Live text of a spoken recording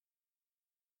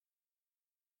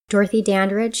Dorothy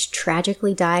Dandridge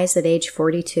tragically dies at age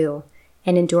 42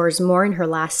 and endures more in her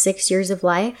last 6 years of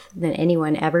life than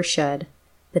anyone ever should.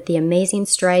 But the amazing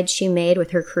strides she made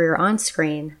with her career on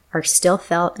screen are still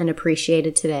felt and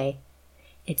appreciated today.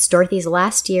 It's Dorothy's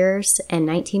last years and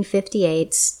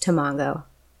 1958's Tamango.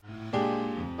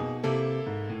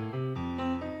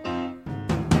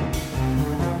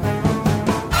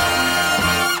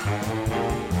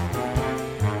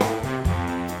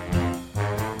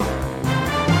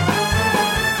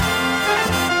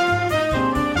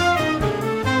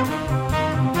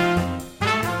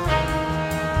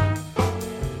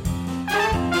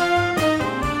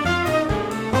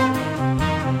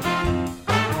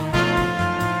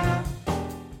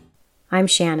 I'm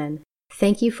Shannon.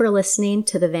 Thank you for listening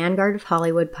to the Vanguard of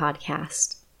Hollywood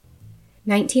podcast.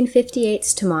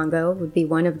 1958's Tamango would be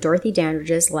one of Dorothy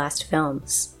Dandridge's last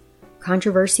films.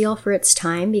 Controversial for its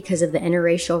time because of the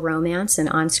interracial romance and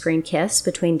on-screen kiss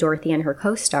between Dorothy and her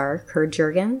co-star, Kurt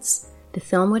Jurgens, the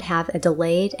film would have a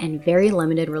delayed and very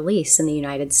limited release in the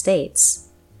United States.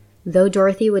 Though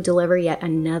Dorothy would deliver yet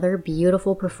another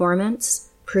beautiful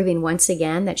performance, proving once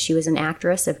again that she was an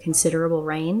actress of considerable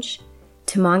range,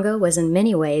 Tamango was in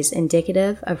many ways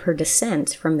indicative of her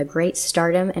descent from the great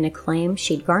stardom and acclaim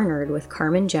she'd garnered with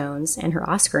Carmen Jones and her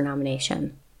Oscar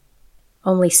nomination.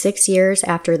 Only 6 years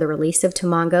after the release of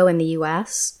Tamango in the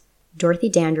U.S., Dorothy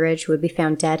Dandridge would be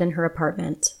found dead in her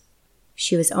apartment.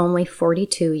 She was only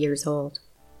 42 years old.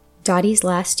 Dottie's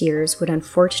last years would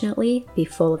unfortunately be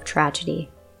full of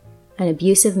tragedy. An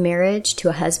abusive marriage to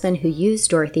a husband who used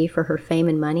Dorothy for her fame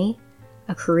and money,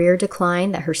 a career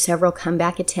decline that her several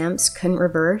comeback attempts couldn't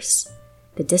reverse,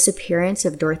 the disappearance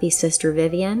of Dorothy's sister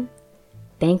Vivian,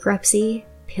 bankruptcy,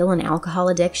 pill and alcohol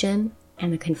addiction,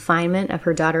 and the confinement of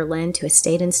her daughter Lynn to a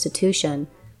state institution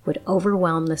would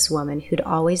overwhelm this woman who'd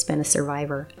always been a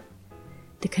survivor.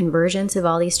 The convergence of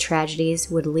all these tragedies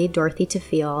would lead Dorothy to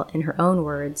feel, in her own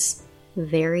words,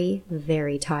 very,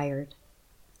 very tired.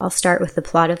 I'll start with the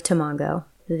plot of Tamango,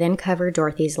 then cover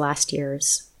Dorothy's last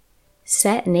years.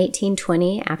 Set in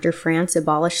 1820 after France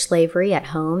abolished slavery at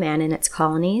home and in its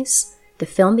colonies, the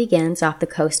film begins off the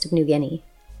coast of New Guinea.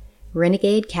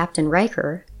 Renegade Captain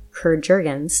Riker, Kurt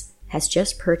Jurgens, has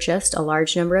just purchased a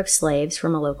large number of slaves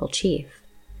from a local chief.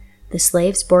 The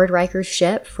slaves board Riker's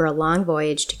ship for a long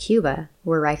voyage to Cuba,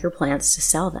 where Riker plans to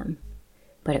sell them.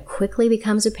 But it quickly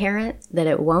becomes apparent that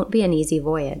it won't be an easy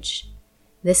voyage.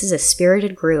 This is a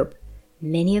spirited group,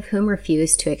 many of whom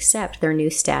refuse to accept their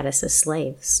new status as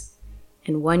slaves.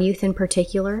 And one youth in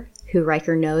particular, who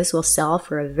Riker knows will sell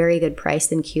for a very good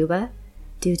price in Cuba,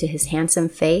 due to his handsome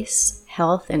face,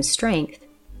 health, and strength,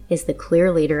 is the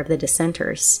clear leader of the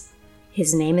dissenters.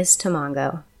 His name is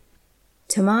Tamango.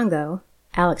 Tamango,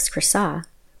 Alex Crissat,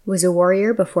 was a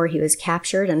warrior before he was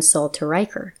captured and sold to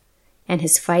Riker, and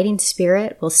his fighting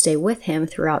spirit will stay with him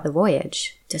throughout the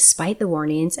voyage, despite the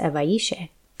warnings of Aisha,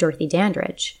 Dorothy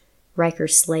Dandridge,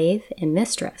 Riker's slave and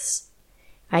mistress.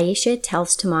 Aisha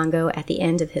tells Tamango at the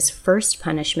end of his first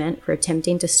punishment for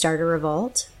attempting to start a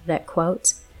revolt that,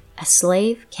 quote, "A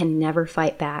slave can never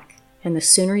fight back, and the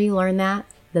sooner you learn that,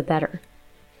 the better,"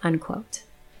 unquote.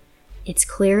 It's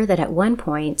clear that at one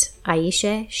point,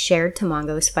 Aisha shared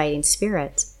Tamango's fighting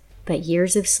spirit, but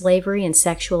years of slavery and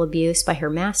sexual abuse by her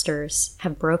masters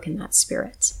have broken that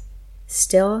spirit.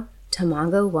 Still,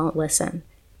 Tamango won't listen,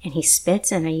 and he spits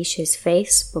in Aisha's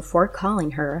face before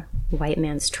calling her white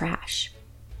man's trash.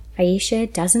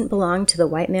 Aisha doesn't belong to the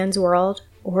white man's world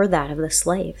or that of the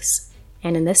slaves,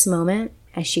 and in this moment,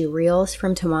 as she reels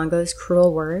from Tamango's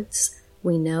cruel words,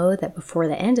 we know that before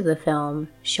the end of the film,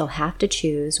 she'll have to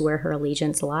choose where her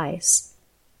allegiance lies.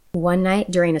 One night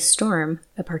during a storm,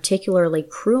 a particularly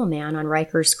cruel man on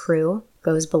Riker's crew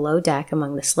goes below deck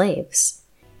among the slaves.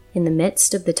 In the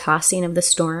midst of the tossing of the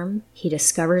storm, he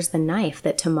discovers the knife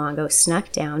that Tamango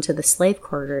snuck down to the slave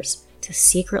quarters to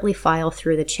secretly file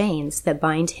through the chains that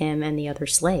bind him and the other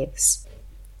slaves.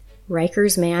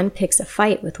 Riker's man picks a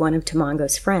fight with one of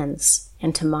Tamango's friends,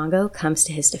 and Tamango comes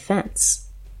to his defense.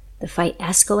 The fight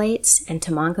escalates, and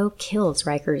Tamango kills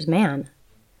Riker's man.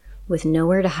 With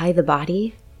nowhere to hide the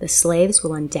body, the slaves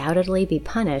will undoubtedly be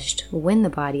punished when the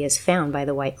body is found by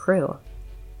the white crew.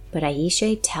 But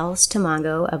Aisha tells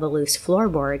Tamango of a loose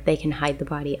floorboard they can hide the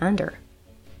body under.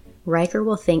 Riker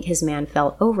will think his man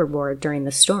fell overboard during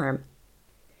the storm.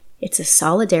 It's a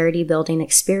solidarity-building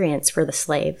experience for the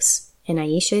slaves, and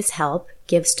Aisha's help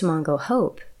gives Tamango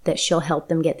hope that she'll help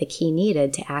them get the key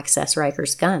needed to access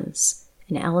Riker's guns,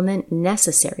 an element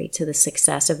necessary to the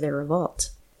success of their revolt.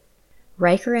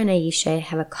 Riker and Aisha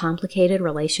have a complicated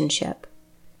relationship.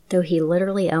 Though he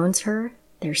literally owns her,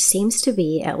 there seems to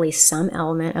be at least some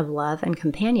element of love and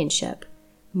companionship,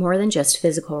 more than just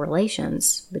physical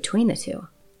relations between the two.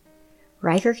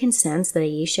 Riker can sense that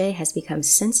Ayesha has become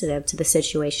sensitive to the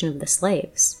situation of the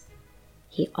slaves.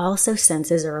 He also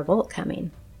senses a revolt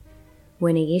coming.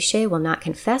 When Ayesha will not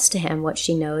confess to him what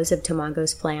she knows of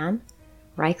Tomongo's plan,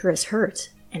 Riker is hurt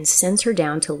and sends her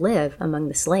down to live among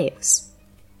the slaves.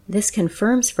 This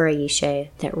confirms for Ayesha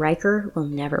that Riker will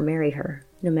never marry her,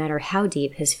 no matter how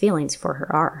deep his feelings for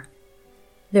her are.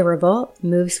 The revolt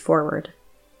moves forward.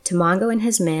 Tomongo and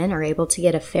his men are able to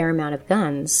get a fair amount of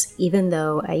guns, even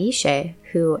though Ayesha,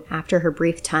 who after her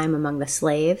brief time among the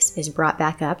slaves is brought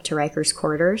back up to Riker's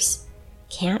quarters,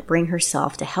 can't bring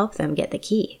herself to help them get the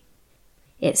key.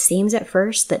 It seems at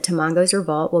first that Tomongo's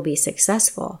revolt will be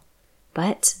successful,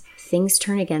 but things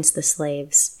turn against the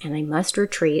slaves, and they must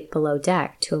retreat below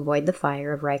deck to avoid the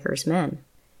fire of Riker's men.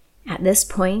 At this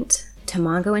point,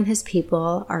 Tomongo and his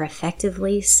people are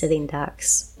effectively sitting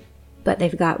ducks. But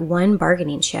they've got one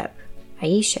bargaining chip,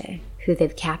 Ayesha, who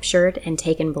they've captured and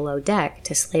taken below deck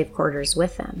to slave quarters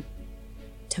with them.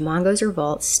 Tomongo's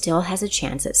revolt still has a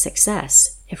chance at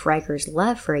success if Riker's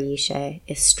love for Ayesha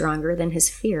is stronger than his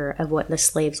fear of what the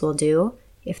slaves will do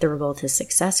if the revolt is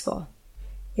successful.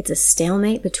 It's a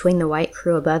stalemate between the white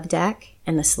crew above deck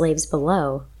and the slaves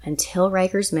below until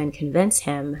Riker's men convince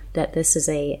him that this is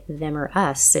a them or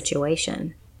us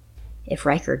situation. If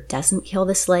Riker doesn't kill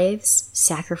the slaves,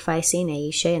 sacrificing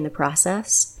Ayesha in the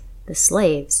process, the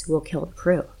slaves will kill the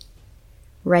crew.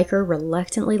 Riker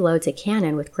reluctantly loads a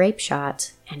cannon with grape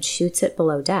shot and shoots it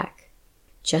below deck.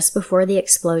 Just before the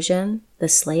explosion, the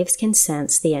slaves can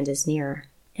sense the end is near,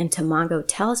 and Tomongo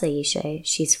tells Ayesha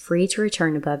she's free to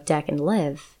return above deck and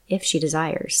live if she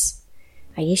desires.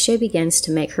 Ayesha begins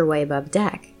to make her way above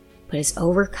deck, but is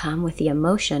overcome with the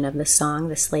emotion of the song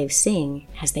the slaves sing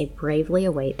as they bravely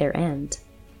await their end.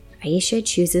 Ayesha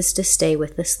chooses to stay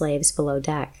with the slaves below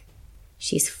deck.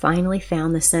 She's finally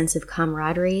found the sense of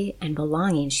camaraderie and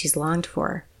belonging she's longed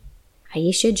for.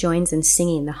 Ayesha joins in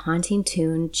singing the haunting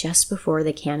tune just before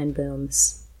the cannon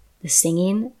booms. The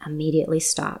singing immediately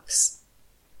stops.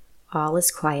 All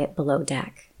is quiet below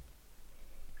deck.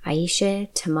 Ayesha,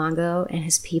 Tomongo, and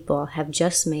his people have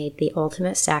just made the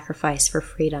ultimate sacrifice for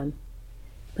freedom.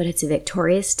 But it's a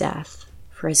victorious death,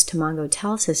 for as Tomongo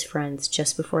tells his friends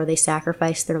just before they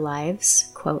sacrifice their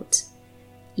lives, quote,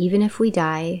 "Even if we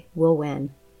die, we'll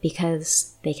win,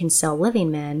 because they can sell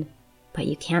living men, but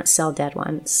you can't sell dead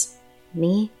ones.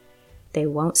 Me, they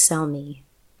won't sell me,"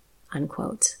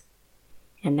 unquote.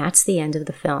 And that's the end of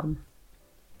the film.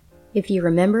 If you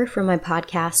remember from my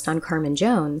podcast on Carmen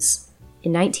Jones,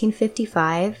 in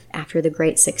 1955, after the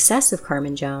great success of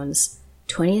Carmen Jones,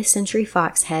 20th Century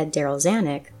Fox head Darryl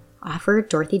Zanuck offered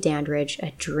Dorothy Dandridge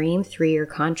a dream 3-year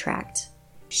contract.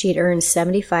 She'd earned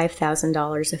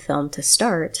 $75,000 a film to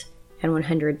start and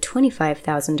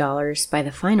 $125,000 by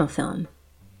the final film.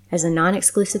 As a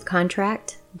non-exclusive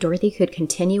contract, Dorothy could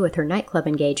continue with her nightclub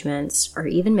engagements or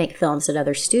even make films at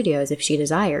other studios if she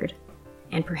desired.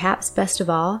 And perhaps best of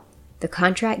all, the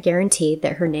contract guaranteed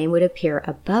that her name would appear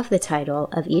above the title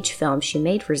of each film she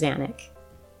made for Zanuck.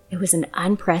 It was an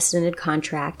unprecedented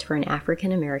contract for an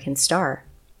African-American star.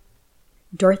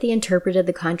 Dorothy interpreted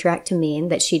the contract to mean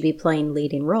that she'd be playing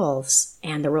leading roles,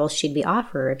 and the roles she'd be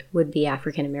offered would be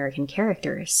African-American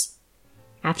characters.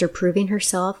 After proving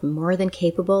herself more than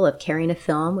capable of carrying a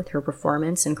film with her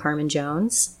performance in Carmen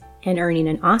Jones, and earning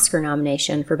an Oscar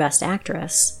nomination for Best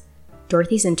Actress,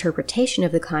 Dorothy's interpretation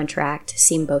of the contract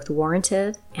seemed both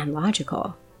warranted and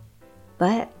logical.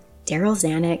 But Darryl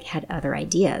Zanuck had other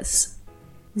ideas.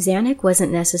 Zanuck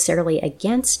wasn't necessarily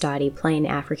against Dottie playing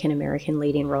African-American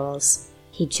leading roles.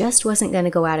 He just wasn't going to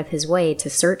go out of his way to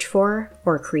search for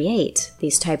or create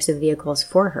these types of vehicles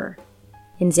for her.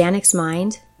 In Zanuck's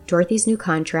mind, Dorothy's new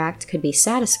contract could be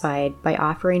satisfied by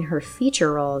offering her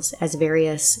feature roles as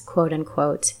various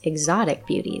quote-unquote exotic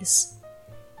beauties.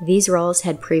 These roles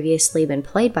had previously been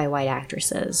played by white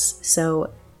actresses,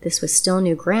 so this was still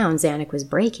new ground Zanuck was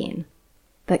breaking.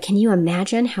 But can you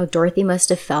imagine how Dorothy must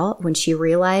have felt when she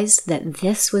realized that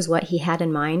this was what he had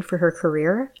in mind for her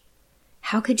career?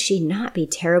 How could she not be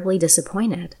terribly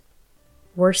disappointed?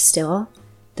 Worse still,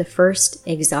 the first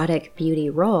exotic beauty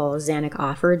role Zanuck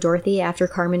offered Dorothy after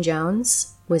Carmen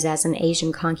Jones was as an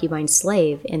Asian concubine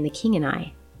slave in The King and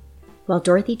I. While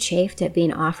Dorothy chafed at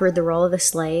being offered the role of a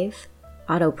slave,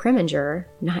 Otto Preminger,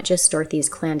 not just Dorothy's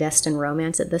clandestine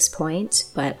romance at this point,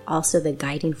 but also the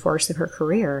guiding force of her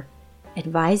career,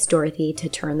 advised Dorothy to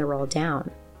turn the role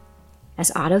down.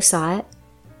 As Otto saw it,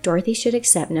 Dorothy should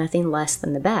accept nothing less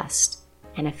than the best,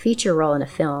 and a feature role in a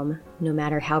film, no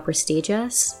matter how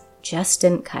prestigious, just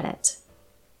didn't cut it.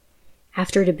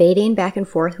 After debating back and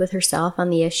forth with herself on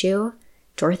the issue,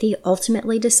 Dorothy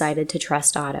ultimately decided to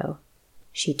trust Otto.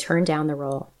 She turned down the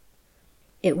role.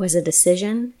 It was a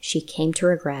decision she came to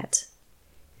regret.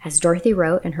 As Dorothy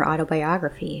wrote in her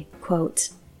autobiography, quote,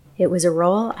 "It was a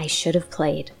role I should have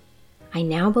played. I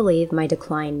now believe my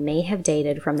decline may have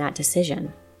dated from that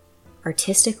decision.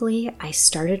 Artistically, I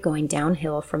started going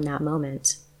downhill from that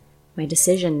moment. My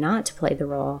decision not to play the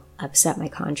role upset my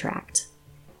contract.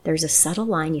 There's a subtle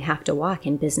line you have to walk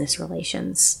in business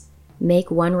relations.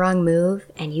 Make one wrong move,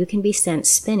 and you can be sent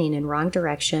spinning in wrong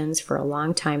directions for a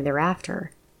long time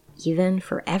thereafter, even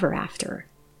forever after.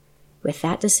 With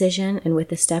that decision and with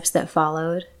the steps that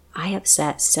followed, I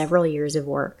upset several years of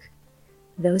work.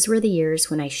 Those were the years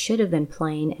when I should have been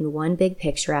playing in one big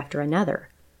picture after another,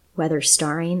 whether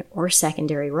starring or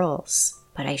secondary roles,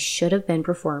 but I should have been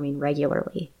performing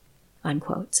regularly."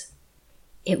 Unquote.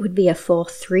 It would be a full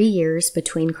 3 years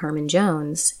between Carmen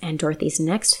Jones and Dorothy's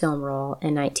next film role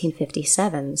in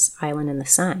 1957's Island in the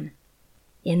Sun.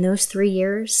 In those 3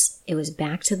 years, it was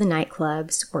back to the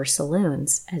nightclubs, or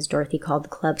saloons, as Dorothy called the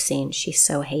club scene she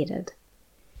so hated.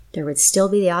 There would still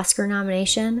be the Oscar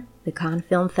nomination, the Cannes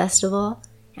Film Festival,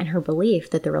 and her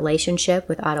belief that the relationship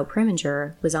with Otto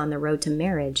Preminger was on the road to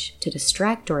marriage to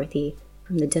distract Dorothy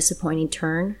from the disappointing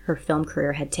turn her film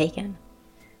career had taken.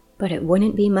 But it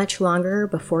wouldn't be much longer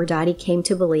before Dottie came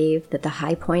to believe that the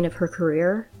high point of her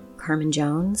career, Carmen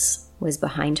Jones, was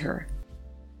behind her.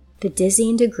 The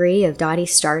dizzying degree of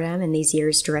Dottie's stardom in these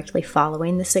years directly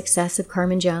following the success of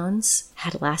Carmen Jones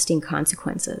had lasting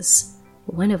consequences,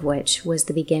 one of which was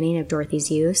the beginning of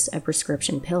Dorothy's use of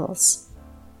prescription pills.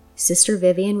 Sister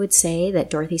Vivian would say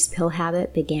that Dorothy's pill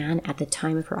habit began at the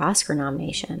time of her Oscar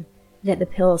nomination, that the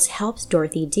pills helped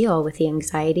Dorothy deal with the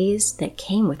anxieties that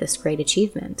came with this great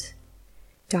achievement.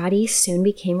 Dottie soon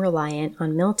became reliant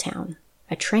on Miltown,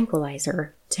 a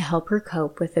tranquilizer, to help her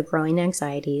cope with the growing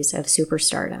anxieties of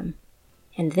superstardom.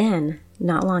 And then,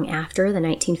 not long after the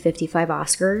 1955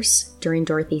 Oscars, during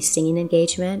Dorothy's singing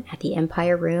engagement at the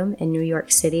Empire Room in New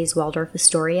York City's Waldorf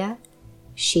Astoria,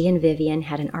 she and Vivian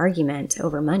had an argument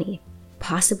over money,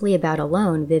 possibly about a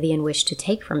loan Vivian wished to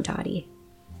take from Dottie.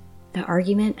 The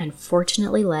argument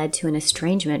unfortunately led to an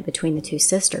estrangement between the two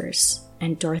sisters,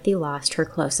 and Dorothy lost her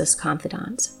closest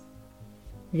confidant.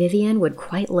 Vivian would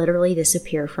quite literally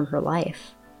disappear from her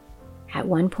life. At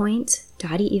one point,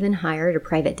 Dottie even hired a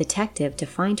private detective to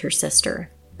find her sister,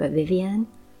 but Vivian,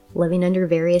 living under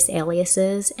various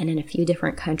aliases and in a few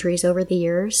different countries over the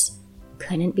years,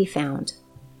 couldn't be found.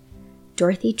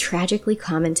 Dorothy tragically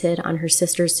commented on her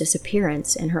sister's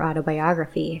disappearance in her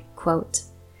autobiography, quote,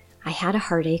 "I had a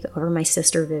heartache over my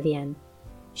sister Vivian.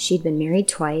 She'd been married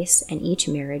twice, and each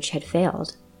marriage had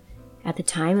failed. At the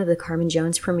time of the Carmen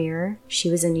Jones premiere, she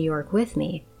was in New York with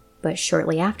me, but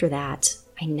shortly after that,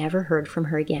 I never heard from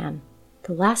her again.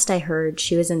 The last I heard,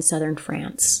 she was in southern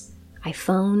France. I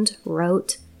phoned,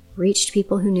 wrote, reached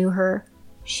people who knew her.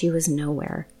 She was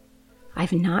nowhere.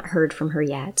 I've not heard from her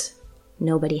yet.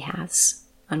 Nobody has."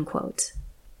 Unquote.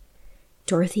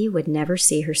 Dorothy would never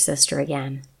see her sister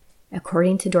again.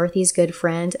 According to Dorothy's good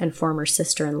friend and former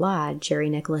sister-in-law, Jerry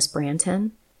Nicholas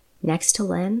Branton, next to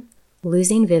Lynn,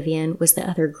 losing Vivian was the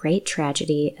other great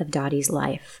tragedy of Dottie's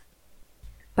life.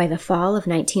 By the fall of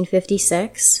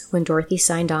 1956, when Dorothy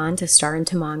signed on to star in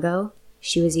Tamango,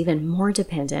 she was even more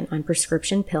dependent on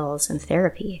prescription pills and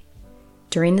therapy.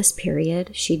 During this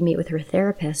period, she'd meet with her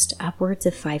therapist upwards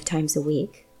of 5 times a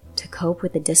week to cope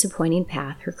with the disappointing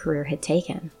path her career had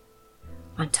taken.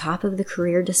 On top of the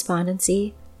career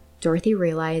despondency, Dorothy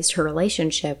realized her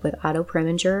relationship with Otto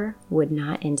Preminger would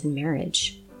not end in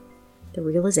marriage. The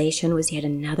realization was yet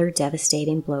another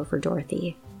devastating blow for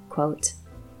Dorothy. Quote,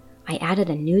 "I added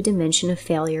a new dimension of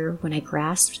failure when I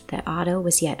grasped that Otto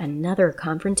was yet another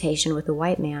confrontation with a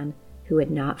white man who would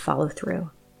not follow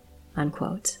through."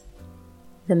 Unquote.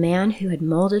 The man who had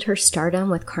molded her stardom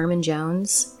with Carmen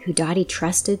Jones, who Dottie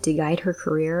trusted to guide her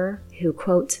career, who,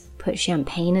 quote, "put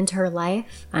champagne into her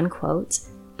life," unquote,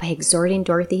 by exhorting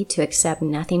Dorothy to accept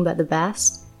nothing but the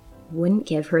best, wouldn't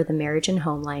give her the marriage and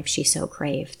home life she so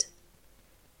craved.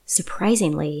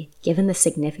 Surprisingly, given the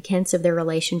significance of their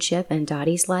relationship in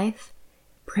Dottie's life,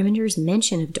 Preminger's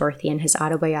mention of Dorothy in his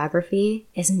autobiography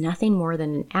is nothing more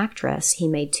than an actress he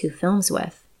made 2 films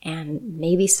with, and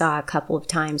maybe saw a couple of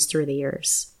times through the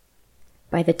years.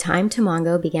 By the time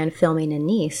Tamango began filming in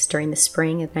Nice during the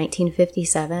spring of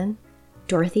 1957,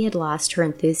 Dorothy had lost her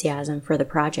enthusiasm for the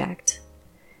project.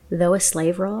 Though a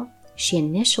slave role, she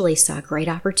initially saw great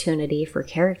opportunity for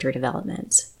character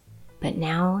development. But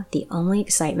now, the only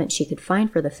excitement she could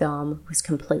find for the film was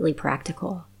completely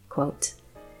practical. Quote,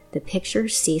 "The picture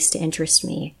ceased to interest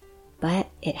me, but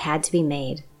it had to be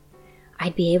made.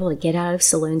 I'd be able to get out of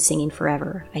saloon singing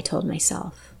forever, I told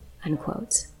myself,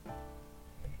 unquote.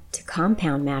 To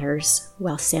compound matters,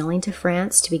 while sailing to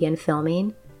France to begin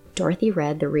filming, Dorothy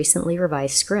read the recently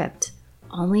revised script,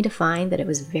 only to find that it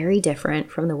was very different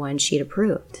from the one she'd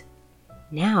approved.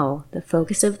 Now, the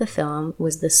focus of the film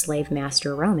was the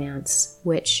slave-master romance,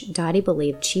 which Dottie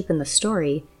believed cheapened the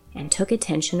story and took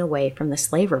attention away from the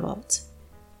slave revolt.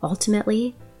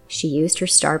 Ultimately, she used her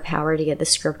star power to get the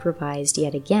script revised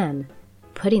yet again,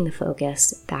 putting the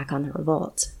focus back on the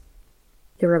revolt.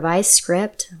 The revised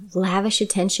script, lavish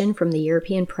attention from the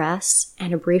European press,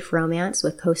 and a brief romance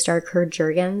with co-star Kurt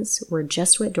Jurgens were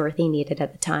just what Dorothy needed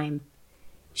at the time.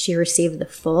 She received the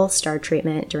full star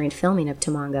treatment during filming of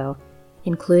Tomango,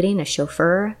 including a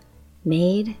chauffeur,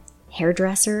 maid,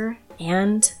 hairdresser,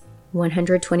 and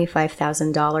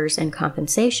 $125,000 in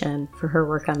compensation for her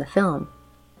work on the film.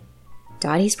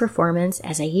 Dottie's performance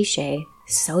as Aisha,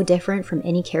 so different from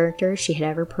any character she had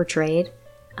ever portrayed,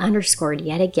 underscored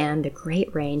yet again the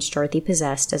great range Dorothy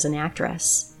possessed as an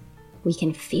actress. We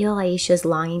can feel Aisha's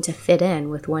longing to fit in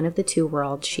with one of the two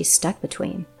worlds she's stuck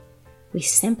between. We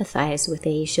sympathize with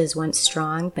Aisha's once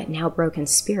strong but now broken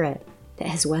spirit that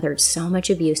has weathered so much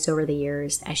abuse over the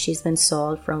years as she's been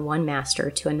sold from one master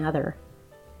to another.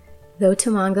 Though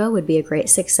Tomango would be a great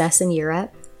success in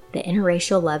Europe, the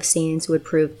interracial love scenes would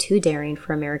prove too daring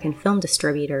for American film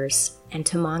distributors, and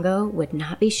Tomango would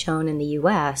not be shown in the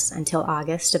US until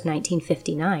August of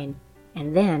 1959,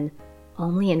 and then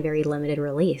only in very limited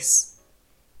release.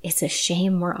 It's a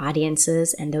shame more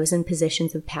audiences and those in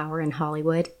positions of power in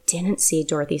Hollywood didn't see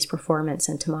Dorothy's performance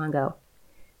in Tomango.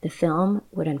 The film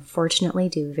would unfortunately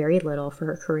do very little for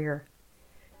her career.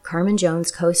 Carmen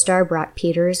Jones co-star Brock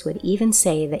Peters would even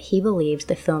say that he believed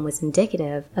the film was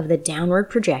indicative of the downward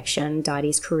projection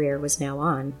Dottie's career was now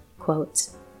on. Quote,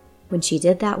 "When she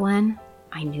did that one,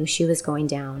 I knew she was going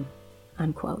down."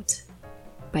 Unquote.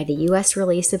 By the US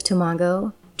release of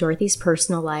Tomango, Dorothy's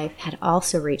personal life had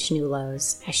also reached new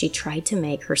lows as she tried to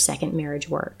make her second marriage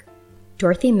work.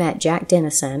 Dorothy met Jack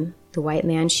Dennison, the white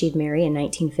man she'd marry in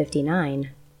 1959,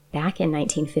 back in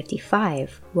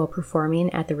 1955 while performing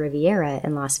at the Riviera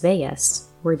in Las Vegas,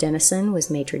 where Dennison was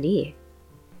maitre d'.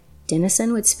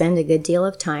 Dennison would spend a good deal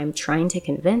of time trying to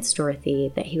convince Dorothy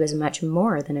that he was much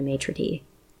more than a maitre d',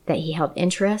 that he held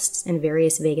interests in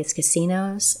various Vegas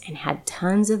casinos and had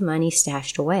tons of money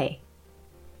stashed away.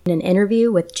 In an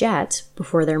interview with Jet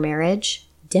before their marriage,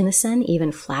 Dennison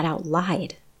even flat out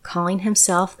lied, calling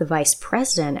himself the vice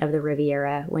president of the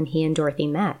Riviera when he and Dorothy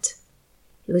met.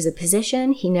 It was a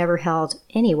position he never held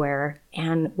anywhere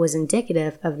and was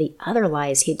indicative of the other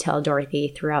lies he'd tell Dorothy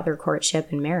throughout their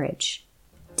courtship and marriage.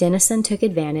 Dennison took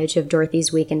advantage of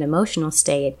Dorothy's weakened emotional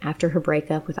state after her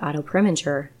breakup with Otto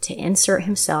Preminger to insert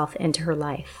himself into her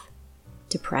life.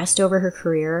 Depressed over her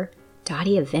career,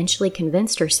 Dottie eventually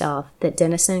convinced herself that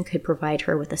Dennison could provide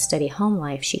her with the steady home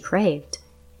life she craved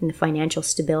and the financial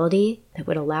stability that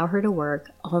would allow her to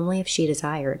work only if she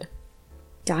desired.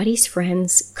 Dottie's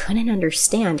friends couldn't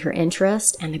understand her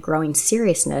interest and the growing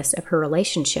seriousness of her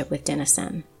relationship with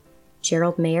Dennison.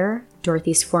 Gerald Mayer,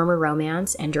 Dorothy's former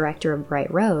romance and director of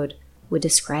Bright Road, would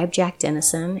describe Jack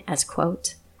Dennison as,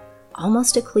 quote,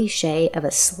 "almost a cliche of a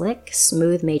slick,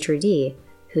 smooth maitre d'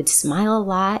 who'd smile a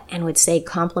lot and would say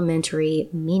complimentary,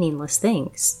 meaningless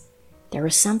things. There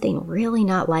was something really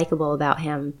not likable about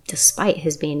him, despite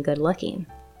his being good-looking,"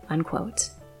 unquote.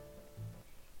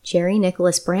 Jerry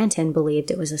Nicholas Branton believed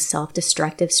it was a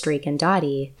self-destructive streak in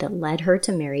Dottie that led her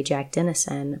to marry Jack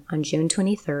Dennison on June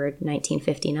 23,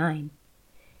 1959.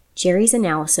 Jerry's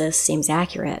analysis seems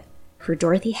accurate, for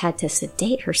Dorothy had to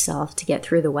sedate herself to get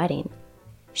through the wedding.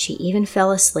 She even fell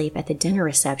asleep at the dinner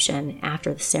reception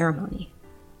after the ceremony.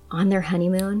 On their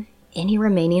honeymoon, any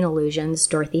remaining illusions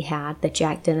Dorothy had that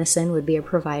Jack Dennison would be a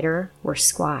provider were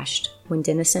squashed when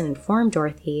Dennison informed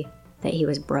Dorothy that he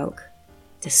was broke.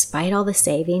 Despite all the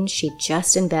savings she'd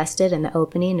just invested in the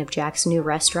opening of Jack's new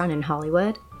restaurant in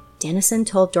Hollywood, Dennison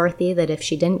told Dorothy that if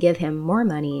she didn't give him more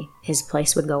money, his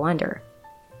place would go under.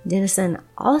 Dennison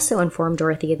also informed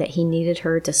Dorothy that he needed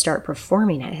her to start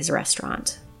performing at his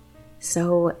restaurant.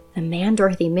 So, the man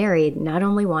Dorothy married not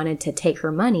only wanted to take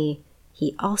her money,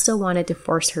 he also wanted to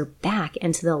force her back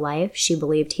into the life she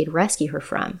believed he'd rescue her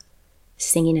from,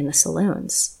 singing in the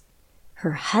saloons.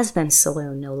 Her husband's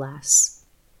saloon, no less.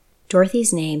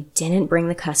 Dorothy's name didn't bring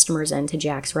the customers into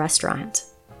Jack's restaurant.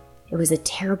 It was a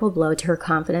terrible blow to her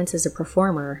confidence as a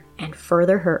performer and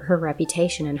further hurt her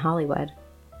reputation in Hollywood.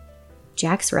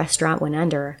 Jack's restaurant went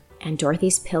under, and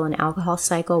Dorothy's pill and alcohol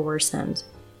cycle worsened.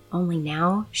 Only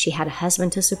now she had a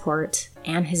husband to support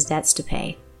and his debts to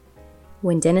pay.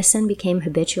 When Dennison became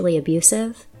habitually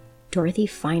abusive, Dorothy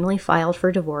finally filed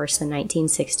for divorce in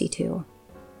 1962.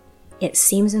 It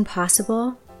seems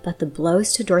impossible, but the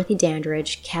blows to Dorothy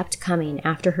Dandridge kept coming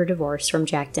after her divorce from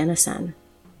Jack Dennison.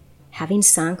 Having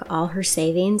sunk all her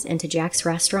savings into Jack's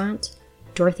restaurant,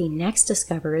 Dorothy next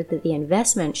discovered that the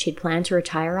investments she'd planned to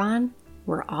retire on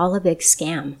were all a big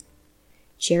scam.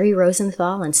 Jerry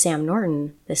Rosenthal and Sam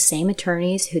Norton, the same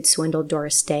attorneys who'd swindled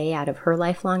Doris Day out of her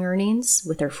lifelong earnings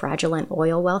with their fraudulent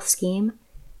oil wealth scheme,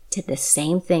 did the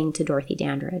same thing to Dorothy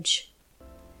Dandridge.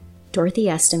 Dorothy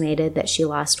estimated that she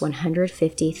lost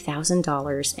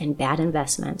 $150,000 in bad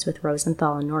investments with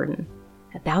Rosenthal and Norton,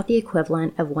 about the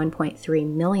equivalent of $1.3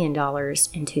 million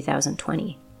in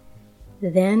 2020.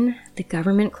 Then, the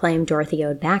government claimed Dorothy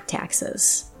owed back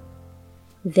taxes.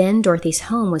 Then, Dorothy's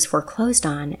home was foreclosed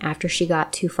on after she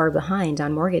got too far behind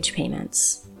on mortgage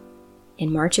payments.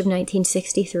 In March of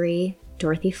 1963,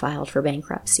 Dorothy filed for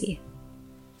bankruptcy.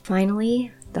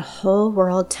 Finally, the whole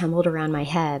world tumbled around my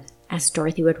head, as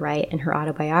Dorothy would write in her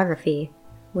autobiography,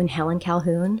 when Helen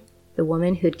Calhoun, the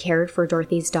woman who'd cared for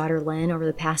Dorothy's daughter Lynn over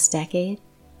the past decade,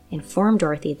 informed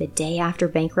Dorothy the day after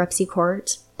bankruptcy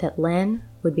court that Lynn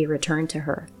would be returned to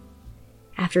her.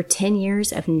 After 10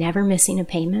 years of never missing a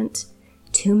payment,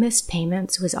 2 missed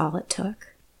payments was all it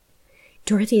took.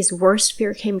 Dorothy's worst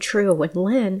fear came true when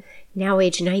Lynn, now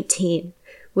age 19,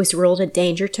 was ruled a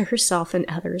danger to herself and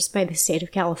others by the state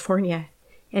of California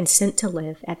and sent to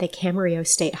live at the Camarillo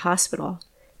State Hospital,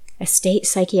 a state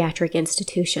psychiatric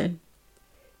institution.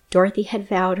 Dorothy had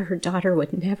vowed her daughter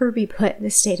would never be put in a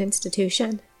state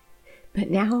institution, but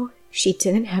now she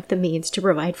didn't have the means to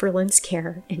provide for Lynn's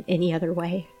care in any other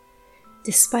way.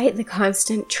 Despite the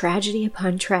constant tragedy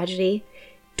upon tragedy,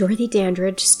 Dorothy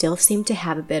Dandridge still seemed to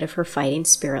have a bit of her fighting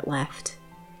spirit left.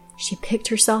 She picked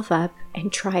herself up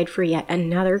and tried for yet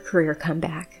another career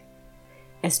comeback.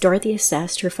 As Dorothy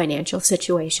assessed her financial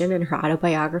situation in her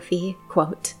autobiography,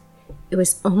 quote, "It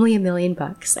was only $1 million,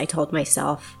 I told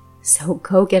myself, so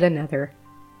go get another,"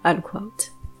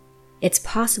 unquote. It's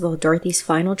possible Dorothy's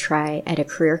final try at a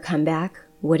career comeback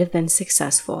would have been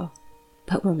successful,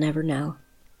 but we'll never know.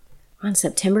 On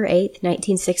September 8,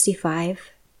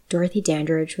 1965, Dorothy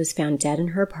Dandridge was found dead in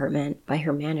her apartment by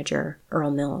her manager,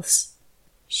 Earl Mills.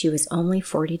 She was only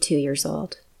 42 years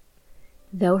old.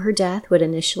 Though her death would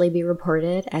initially be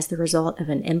reported as the result of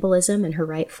an embolism in her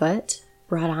right foot,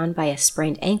 brought on by a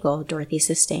sprained ankle Dorothy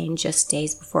sustained just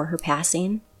days before her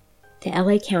passing, the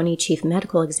LA County Chief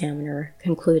Medical Examiner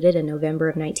concluded in November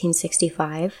of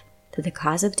 1965 that the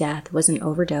cause of death was an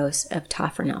overdose of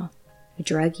tofranil, a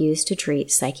drug used to treat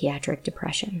psychiatric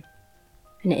depression.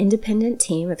 An independent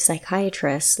team of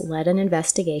psychiatrists led an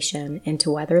investigation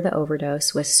into whether the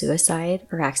overdose was suicide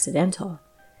or accidental,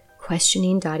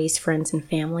 questioning Dottie's friends and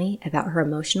family about her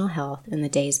emotional health in the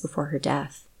days before her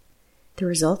death. The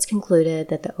results concluded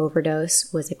that the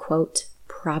overdose was a, quote,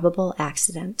 probable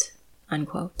accident,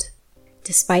 unquote.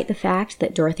 Despite the fact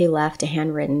that Dorothy left a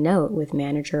handwritten note with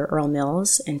manager Earl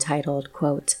Mills entitled,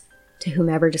 quote, "To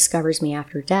whomever discovers me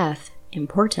after death,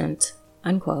 important,"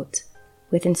 unquote,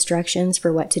 with instructions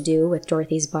for what to do with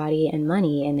Dorothy's body and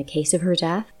money in the case of her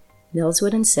death, Mills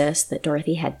would insist that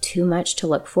Dorothy had too much to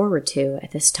look forward to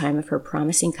at this time of her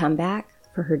promising comeback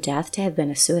for her death to have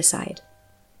been a suicide.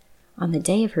 On the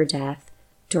day of her death,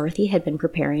 Dorothy had been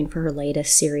preparing for her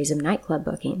latest series of nightclub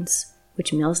bookings,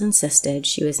 which Mills insisted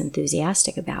she was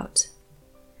enthusiastic about.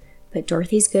 But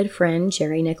Dorothy's good friend,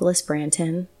 Jerry Nicholas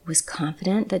Branton, was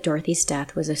confident that Dorothy's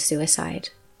death was a suicide.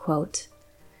 Quote,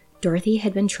 "Dorothy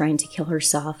had been trying to kill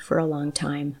herself for a long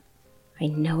time. I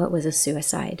know it was a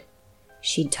suicide.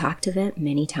 She'd talked of it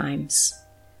many times.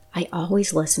 I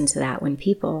always listen to that when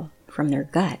people, from their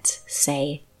gut,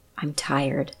 say, 'I'm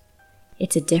tired.'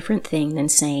 It's a different thing than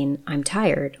saying, 'I'm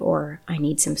tired' or 'I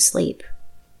need some sleep.'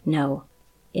 No,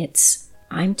 it's,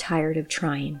 'I'm tired of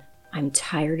trying. I'm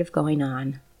tired of going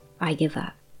on. I give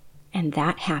up.' And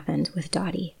that happened with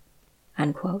Dottie."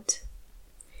 Unquote.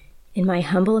 In my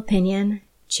humble opinion,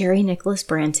 Jerry Nicholas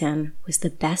Branton was the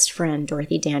best friend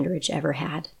Dorothy Dandridge ever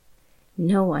had.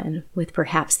 No one, with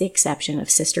perhaps the exception of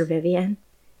Sister Vivian,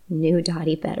 knew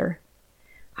Dottie better.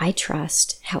 I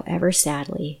trust, however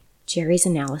sadly, Jerry's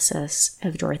analysis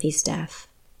of Dorothy's death.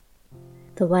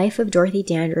 The life of Dorothy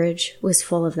Dandridge was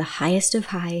full of the highest of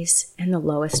highs and the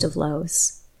lowest of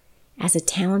lows. As a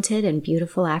talented and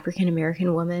beautiful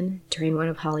African-American woman during one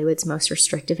of Hollywood's most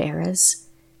restrictive eras,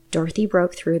 Dorothy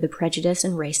broke through the prejudice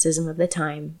and racism of the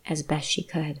time as best she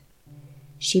could.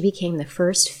 She became the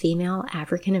first female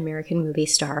African-American movie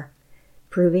star,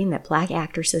 proving that Black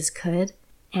actresses could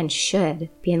and should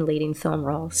be in leading film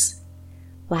roles.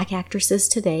 Black actresses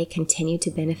today continue to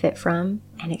benefit from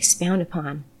and expound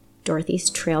upon Dorothy's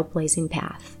trailblazing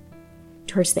path.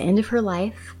 Towards the end of her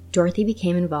life, Dorothy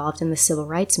became involved in the civil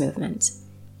rights movement,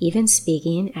 even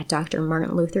speaking at Dr.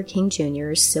 Martin Luther King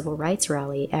Jr.'s civil rights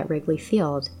rally at Wrigley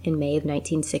Field in May of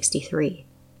 1963.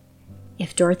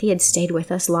 If Dorothy had stayed with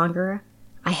us longer,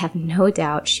 I have no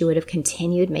doubt she would have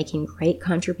continued making great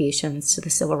contributions to the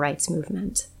civil rights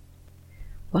movement.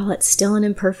 While it's still an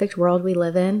imperfect world we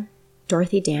live in,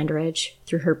 Dorothy Dandridge,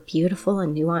 through her beautiful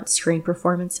and nuanced screen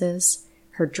performances,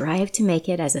 her drive to make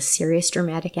it as a serious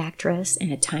dramatic actress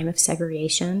in a time of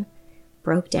segregation,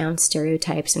 broke down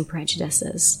stereotypes and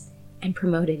prejudices, and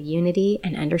promoted unity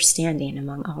and understanding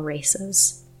among all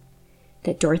races.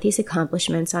 That Dorothy's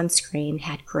accomplishments on screen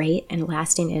had great and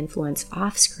lasting influence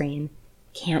off-screen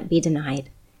can't be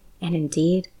denied, and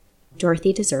indeed,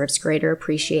 Dorothy deserves greater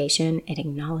appreciation and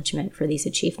acknowledgement for these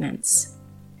achievements.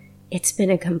 It's been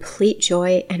a complete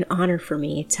joy and honor for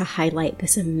me to highlight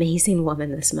this amazing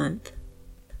woman this month.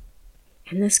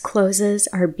 And this closes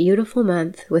our beautiful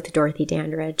month with Dorothy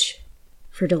Dandridge.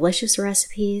 For delicious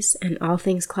recipes and all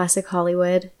things classic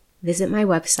Hollywood, visit my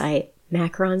website,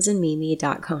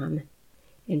 macaronsandmimi.com.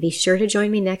 And be sure to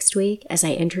join me next week as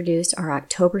I introduce our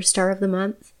October star of the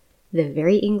month, the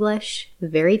very English,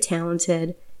 very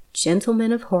talented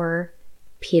gentleman of horror,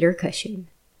 Peter Cushing.